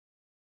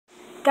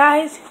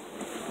Guys,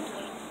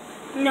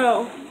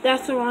 no,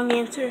 that's the wrong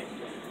answer.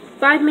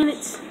 5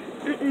 minutes,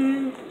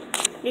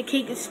 your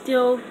cake is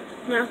still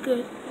not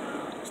good.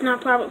 It's not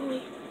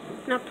properly.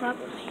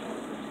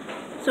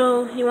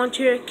 So you want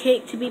your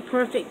cake to be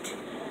perfect,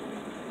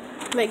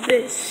 like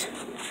this.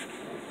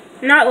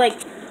 Not like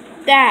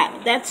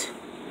that. That's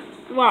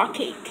raw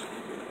cake.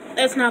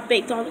 That's not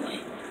baked all the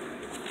way.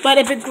 But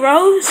if it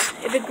grows,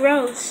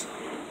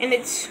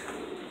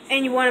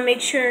 and you want to make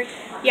sure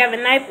you have a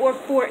knife or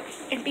fork,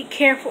 and be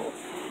careful.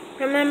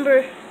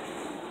 Remember,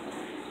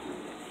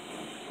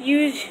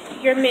 use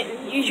your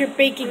mitten, use your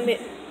baking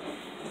mitten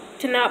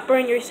to not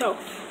burn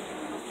yourself.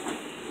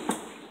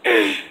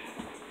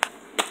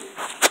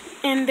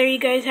 And there you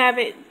guys have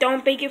it.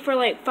 Don't bake it for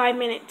like 5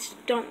 minutes.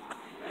 Don't.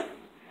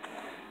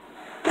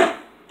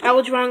 I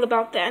was wrong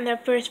about that in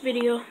that first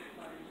video.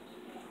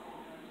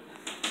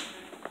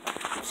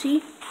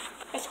 See?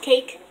 That's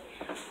cake.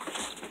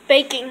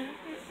 Baking.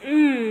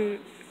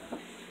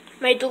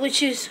 My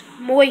delicious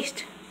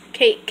moist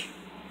cake.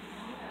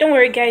 Don't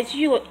worry guys,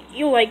 you'll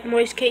like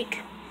moist cake.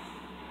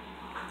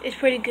 It's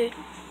pretty good.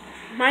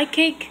 My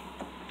cake,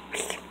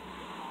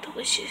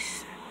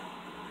 delicious.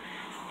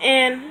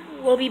 And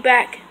we'll be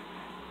back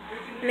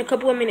in a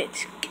couple of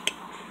minutes.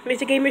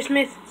 Mr. Gamer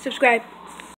Smith, subscribe.